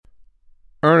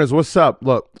Ernest, what's up?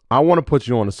 Look, I want to put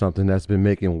you on to something that's been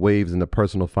making waves in the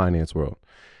personal finance world.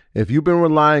 If you've been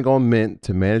relying on Mint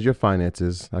to manage your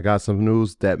finances, I got some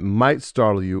news that might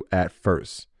startle you at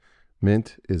first.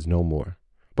 Mint is no more.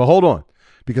 But hold on,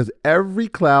 because every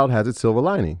cloud has its silver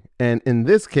lining. And in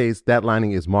this case, that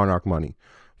lining is Monarch Money.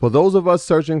 For those of us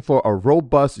searching for a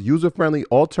robust, user-friendly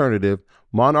alternative,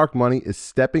 Monarch Money is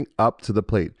stepping up to the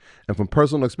plate. And from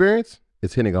personal experience,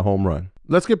 it's hitting a home run.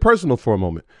 Let's get personal for a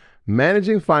moment.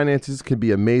 Managing finances can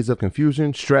be a maze of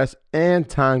confusion, stress, and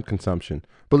time consumption.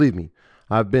 Believe me,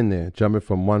 I've been there, jumping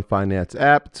from one finance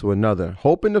app to another,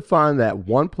 hoping to find that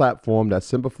one platform that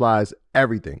simplifies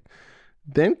everything.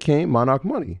 Then came Monarch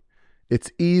Money.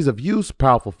 Its ease of use,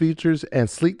 powerful features, and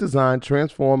sleek design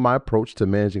transformed my approach to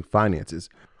managing finances.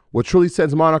 What truly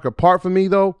sets Monarch apart for me,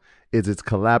 though, is its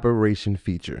collaboration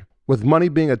feature. With money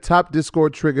being a top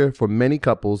Discord trigger for many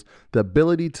couples, the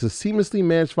ability to seamlessly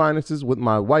manage finances with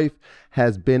my wife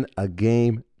has been a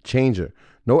game changer.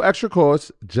 No extra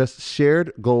costs, just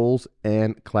shared goals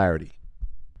and clarity.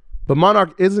 But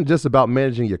Monarch isn't just about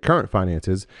managing your current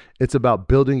finances, it's about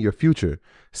building your future.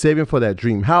 Saving for that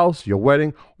dream house, your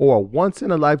wedding, or a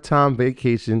once-in-a-lifetime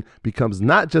vacation becomes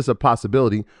not just a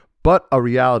possibility, but a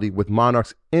reality with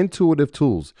Monarch's intuitive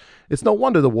tools. It's no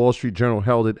wonder the Wall Street Journal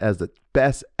held it as the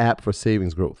best app for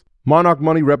savings growth. Monarch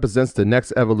Money represents the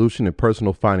next evolution in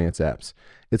personal finance apps.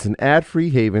 It's an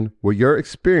ad-free haven where your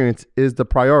experience is the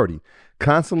priority,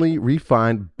 constantly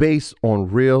refined based on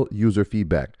real user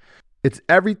feedback. It's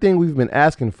everything we've been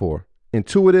asking for: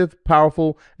 intuitive,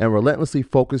 powerful, and relentlessly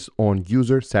focused on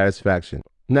user satisfaction.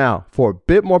 Now, for a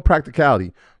bit more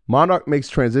practicality, Monarch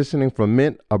makes transitioning from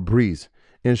Mint a breeze,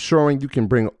 ensuring you can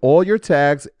bring all your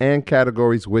tags and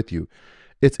categories with you.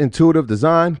 Its intuitive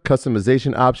design,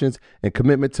 customization options, and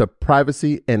commitment to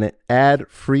privacy and an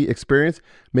ad-free experience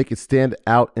make it stand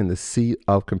out in the sea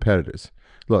of competitors.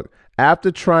 Look,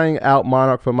 after trying out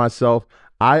Monarch for myself,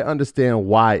 I understand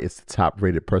why it's the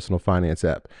top-rated personal finance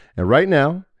app. And right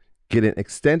now, get an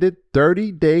extended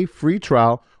 30-day free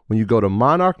trial when you go to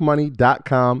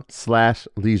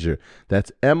monarchmoney.com/leisure.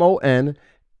 That's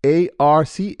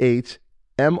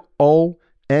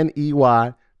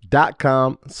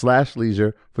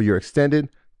MonarchMoney.com/leisure for your extended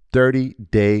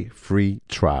 30-day free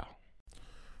trial.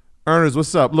 Earners,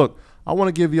 what's up? Look, I want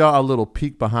to give y'all a little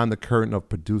peek behind the curtain of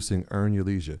producing Earn Your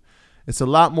Leisure. It's a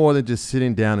lot more than just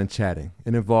sitting down and chatting.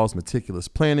 It involves meticulous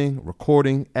planning,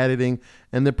 recording, editing,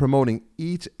 and then promoting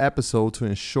each episode to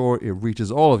ensure it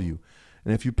reaches all of you.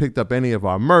 And if you picked up any of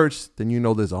our merch, then you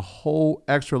know there's a whole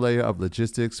extra layer of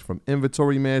logistics, from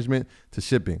inventory management to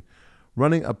shipping.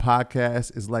 Running a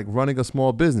podcast is like running a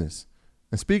small business.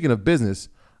 And speaking of business,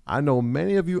 I know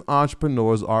many of you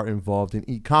entrepreneurs are involved in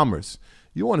e-commerce.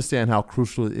 You understand how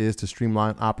crucial it is to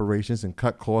streamline operations and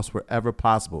cut costs wherever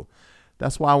possible.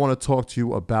 That's why I want to talk to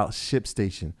you about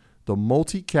ShipStation, the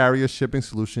multi-carrier shipping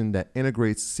solution that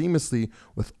integrates seamlessly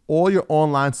with all your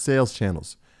online sales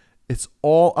channels. It's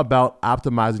all about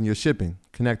optimizing your shipping,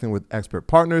 connecting with expert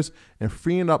partners, and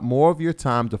freeing up more of your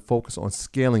time to focus on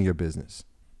scaling your business.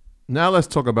 Now let's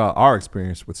talk about our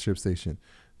experience with ShipStation.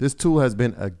 This tool has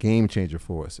been a game changer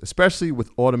for us, especially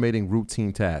with automating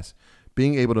routine tasks.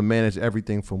 Being able to manage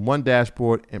everything from one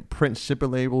dashboard and print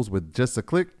shipping labels with just a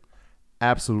click,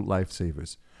 absolute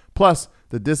lifesavers. Plus,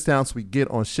 the discounts we get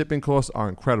on shipping costs are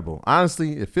incredible.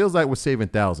 Honestly, it feels like we're saving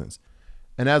thousands.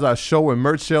 And as our show and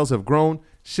merch sales have grown,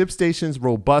 ShipStation's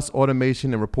robust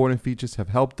automation and reporting features have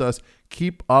helped us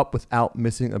keep up without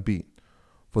missing a beat.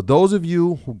 For those of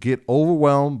you who get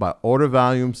overwhelmed by order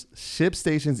volumes,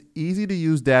 ShipStation's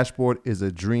easy-to-use dashboard is a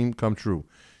dream come true.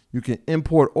 You can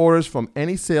import orders from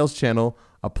any sales channel,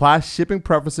 apply shipping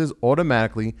preferences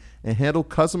automatically, and handle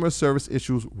customer service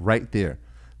issues right there.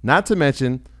 Not to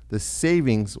mention the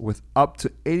savings with up to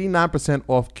 89%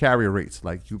 off carrier rates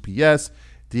like UPS,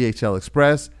 DHL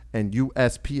Express, and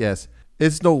USPS.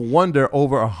 It's no wonder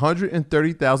over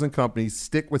 130,000 companies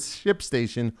stick with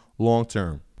ShipStation long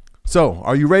term. So,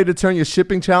 are you ready to turn your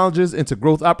shipping challenges into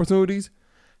growth opportunities?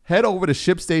 Head over to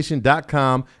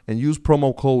ShipStation.com and use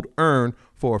promo code EARN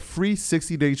for a free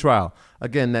 60-day trial.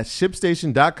 Again, that's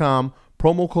ShipStation.com,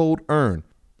 promo code EARN.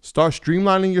 Start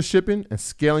streamlining your shipping and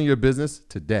scaling your business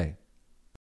today.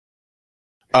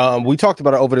 We talked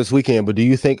about it over this weekend, but do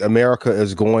you think America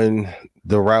is going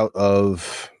the route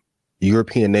of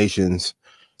European nations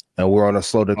and we're on a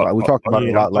slow decline? We talked about it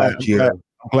a lot last year.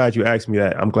 I'm glad you asked me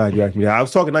that. I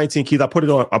was talking 19 keys. I put it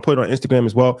on Instagram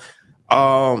as well.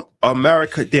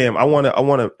 America, damn, I want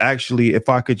to actually, if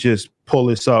I could just pull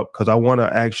this up, because I want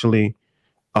to actually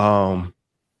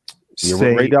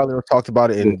Ray Dalio talked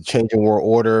about it in Changing World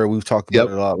Order. We've talked about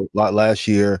it a lot last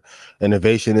year.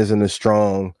 Innovation isn't as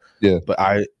strong. Yeah,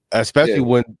 but especially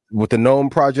when with the Gnome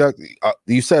project,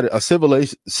 you said it, a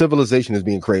civilization is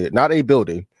being created, not a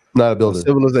building,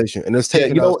 civilization, and it's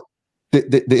taking.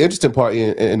 The interesting part,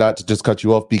 and not to just cut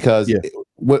you off, because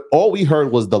what all we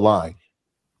heard was the line,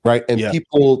 right? And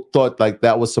people thought like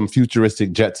that was some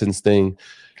futuristic Jetsons thing,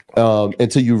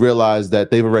 until you realize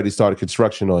that they've already started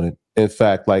construction on it. In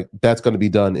fact, like that's going to be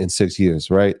done in 6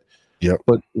 years, right? Yeah.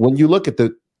 But when you look at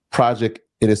the project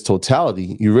in its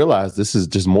totality, you realize this is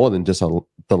just more than just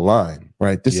the line,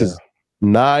 right? This is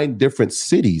 9 different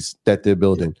cities that they're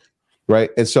building,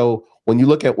 right? And so when you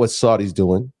look at what Saudi's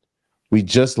doing, we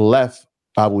just left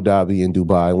Abu Dhabi and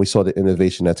Dubai, and we saw the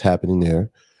innovation that's happening there.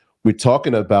 We're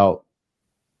talking about,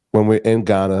 when we're in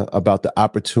Ghana, about the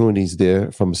opportunities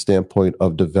there from a standpoint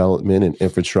of development and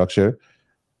infrastructure.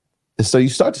 And so you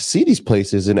start to see these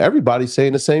places, and everybody's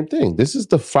saying the same thing. This is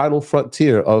the final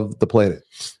frontier of the planet.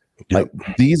 Like,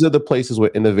 these are the places where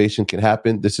innovation can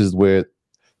happen. This is where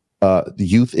the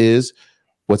youth is.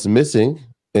 What's missing,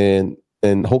 and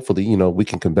hopefully, we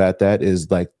can combat that, is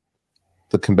like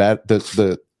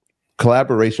the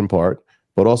collaboration part,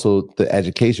 but also the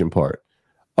education part.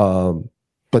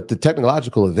 But the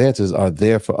technological advances are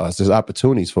there for us. There's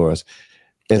opportunities for us.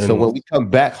 And so when we come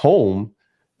back home,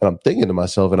 and I'm thinking to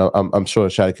myself, and I'm sure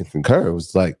Shadi can concur, it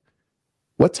was like,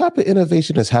 what type of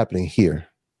innovation is happening here?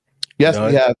 Yes,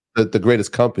 we have the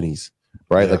greatest companies,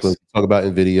 right? Yes. Like when we talk about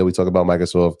NVIDIA, we talk about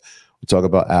Microsoft, we talk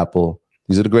about Apple.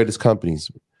 These are the greatest companies.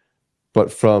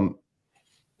 But from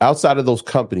outside of those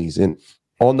companies and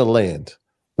on the land,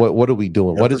 what are we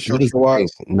doing? What is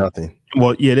nothing?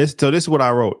 Well, this is what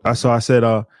I wrote. I said,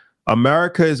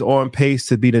 America is on pace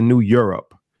to be the new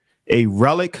Europe, a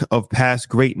relic of past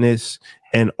greatness,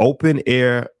 an open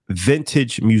air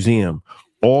vintage museum.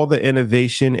 All the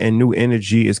innovation and new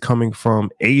energy is coming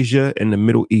from Asia and the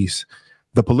Middle East.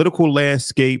 The political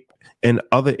landscape and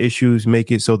other issues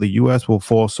make it so the U.S. will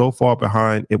fall so far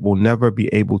behind it will never be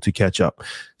able to catch up.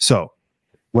 So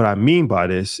what I mean by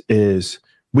this is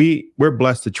we're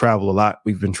blessed to travel a lot.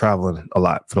 We've been traveling a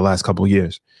lot for the last couple of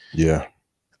years. Yeah.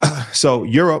 So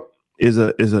Europe is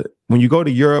a when you go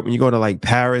to Europe, when you go to like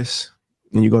Paris,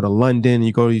 and you go to London,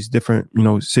 you go to these different,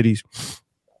 cities,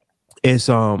 it's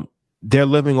they're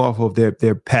living off of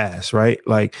their past, right?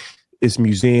 Like, it's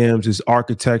museums, it's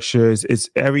architecture, it's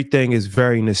everything is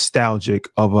very nostalgic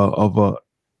of a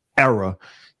era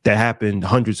that happened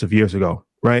hundreds of years ago,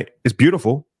 right? It's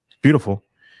beautiful.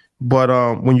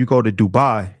 But when you go to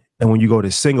Dubai, and when you go to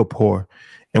Singapore,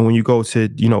 and when you go to,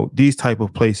 these type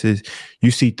of places, you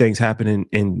see things happening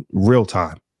in real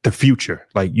time, the future.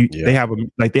 Like they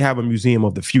have a museum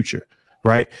of the future,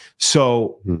 right?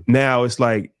 So now it's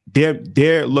like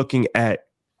they're looking at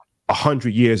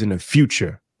 100 years in the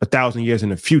future, 1,000 years in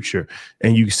the future,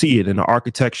 and you see it in the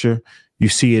architecture, you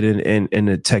see it in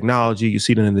the technology, you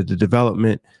see it in the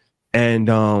development, and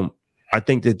I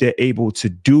think that they're able to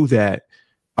do that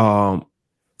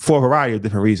for a variety of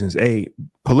different reasons.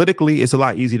 Politically, it's a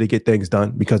lot easier to get things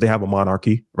done because they have a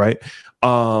monarchy, right?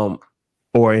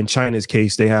 Or in China's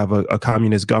case, they have a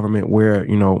communist government where,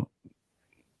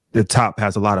 the top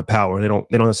has a lot of power. They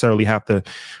don't necessarily have to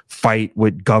fight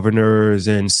with governors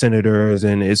and senators,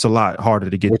 and it's a lot harder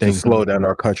to get things slow down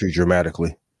our country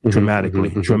dramatically.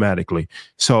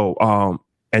 So,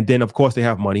 and then of course they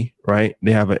have money, right?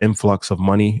 They have an influx of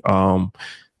money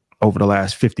over the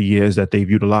last 50 years that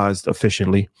they've utilized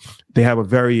efficiently. They have a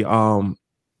very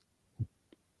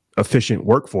efficient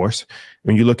workforce.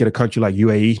 When you look at a country like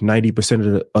UAE,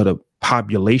 90% of the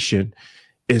population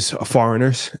is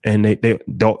foreigners, and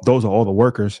those are all the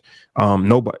workers.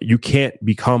 You can't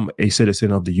become a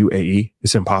citizen of the UAE;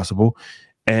 it's impossible.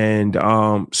 And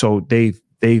so they've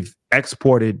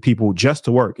exported people just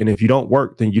to work, and if you don't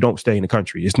work, then you don't stay in the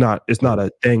country. It's not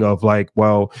a thing of like,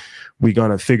 well, we're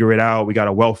gonna figure it out. We got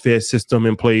a welfare system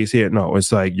in place here. No,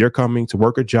 it's like you're coming to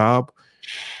work a job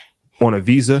on a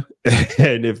visa,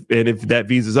 and if that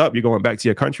visa's up, you're going back to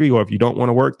your country, or if you don't want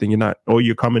to work, then you're not, or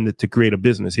you're coming to create a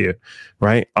business here,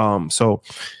 right? So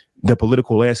the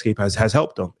political landscape has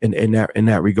helped them in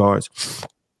that regards.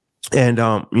 And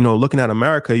looking at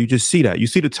America, you just see that. You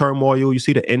see the turmoil, you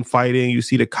see the infighting, you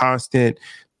see the constant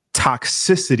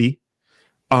toxicity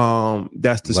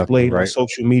that's displayed on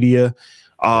social media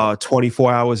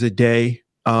 24 hours a day.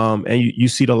 And you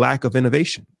see the lack of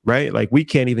innovation, right? Like, we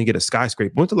can't even get a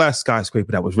skyscraper. When's the last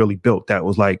skyscraper that was really built that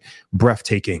was like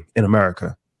breathtaking in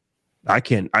America? I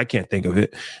can't think of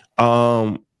it.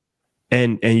 And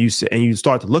you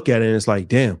start to look at it, and it's like,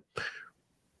 damn,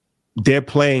 they're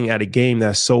playing at a game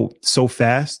that's so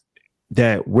fast.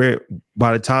 that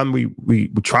by the time we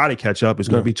try to catch up, it's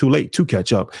going to be too late to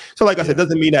catch up. So like I said, it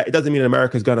doesn't mean that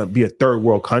America is going to be a third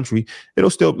world country. It'll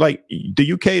still, like,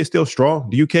 the UK is still strong.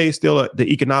 The UK is still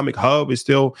the economic hub is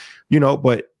still,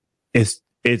 but it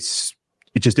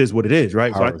just is what it is,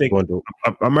 right? So I think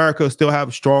America still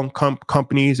have strong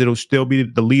companies. It'll still be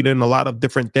the leader in a lot of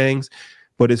different things.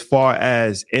 But as far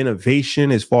as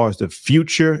innovation, as far as the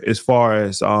future, as far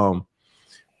as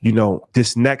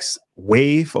this next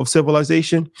wave of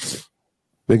civilization,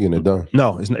 they're getting it done.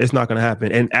 No, it's not going to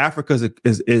happen. And Africa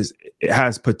it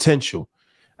has potential.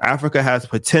 Africa has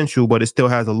potential, but it still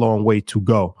has a long way to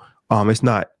go. It's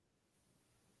not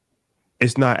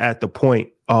at the point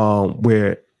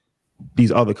where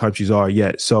these other countries are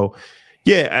yet. So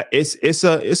yeah, it's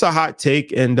a hot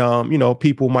take, and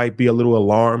people might be a little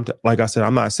alarmed. Like I said,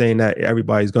 I'm not saying that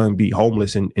everybody's going to be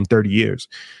homeless in 30 years,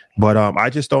 but I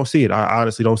just don't see it. I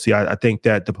honestly don't see it. I think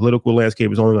that the political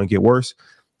landscape is only going to get worse.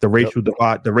 The racial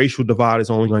divide is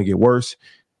only going to get worse.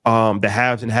 The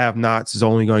haves and have-nots is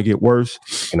only going to get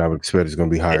worse, and I would expect it's going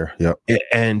to be higher. Yep.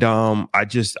 And I'm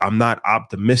not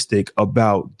optimistic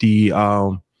about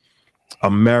the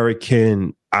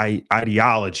American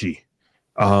ideology.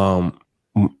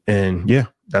 And yeah,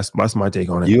 that's my take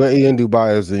on it. UAE and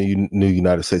Dubai is the new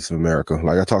United States of America.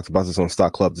 Like I talked about this on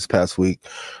Stock Club this past week.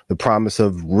 The promise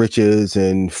of riches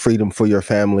and freedom for your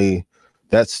family,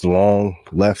 that's long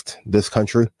left this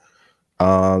country.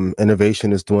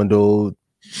 Innovation has dwindled.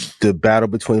 The battle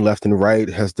between left and right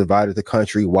has divided the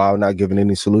country while not giving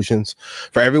any solutions.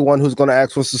 For everyone who's going to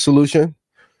ask what's the solution,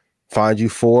 find you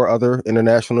 4 other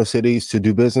international cities to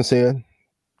do business in.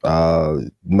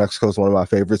 Mexico is one of my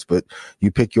favorites, but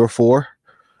you pick your 4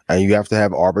 and you have to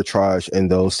have arbitrage in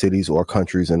those cities or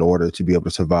countries in order to be able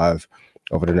to survive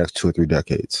over the next 2 or 3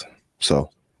 decades.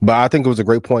 So, but I think it was a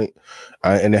great point,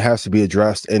 and it has to be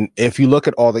addressed. And if you look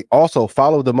at also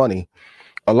follow the money,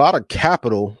 a lot of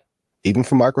capital, even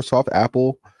from Microsoft,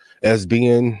 Apple, is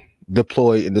being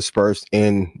deployed and dispersed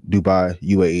in Dubai,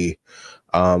 UAE,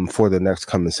 for the next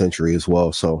coming century as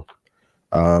well. So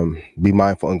be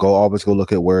mindful and always go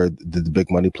look at where the big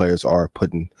money players are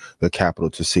putting the capital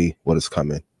to see what is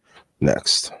coming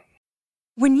next.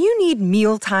 When you need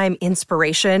mealtime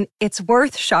inspiration, it's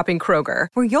worth shopping Kroger,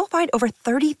 where you'll find over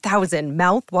 30,000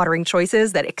 mouth-watering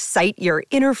choices that excite your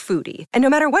inner foodie. And no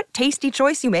matter what tasty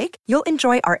choice you make, you'll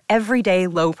enjoy our everyday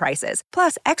low prices,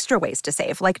 plus extra ways to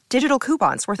save, like digital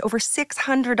coupons worth over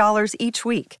 $600 each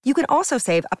week. You can also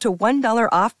save up to $1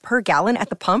 off per gallon at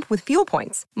the pump with fuel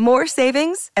points. More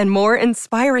savings and more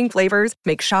inspiring flavors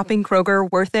make shopping Kroger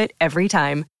worth it every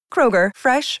time. Kroger,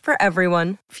 fresh for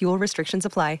everyone. Fuel restrictions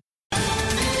apply.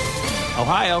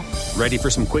 Ohio, ready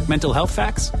for some quick mental health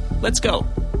facts? Let's go.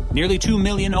 Nearly 2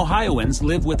 million Ohioans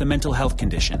live with a mental health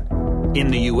condition. In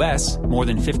the U.S., more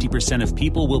than 50% of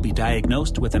people will be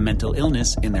diagnosed with a mental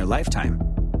illness in their lifetime.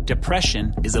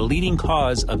 Depression is a leading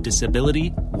cause of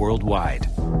disability worldwide.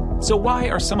 So why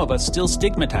are some of us still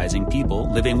stigmatizing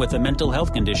people living with a mental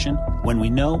health condition when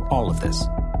we know all of this?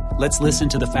 Let's listen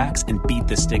to the facts and beat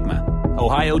the stigma.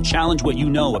 Ohio, challenge what you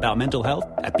know about mental health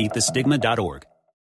at beatthestigma.org.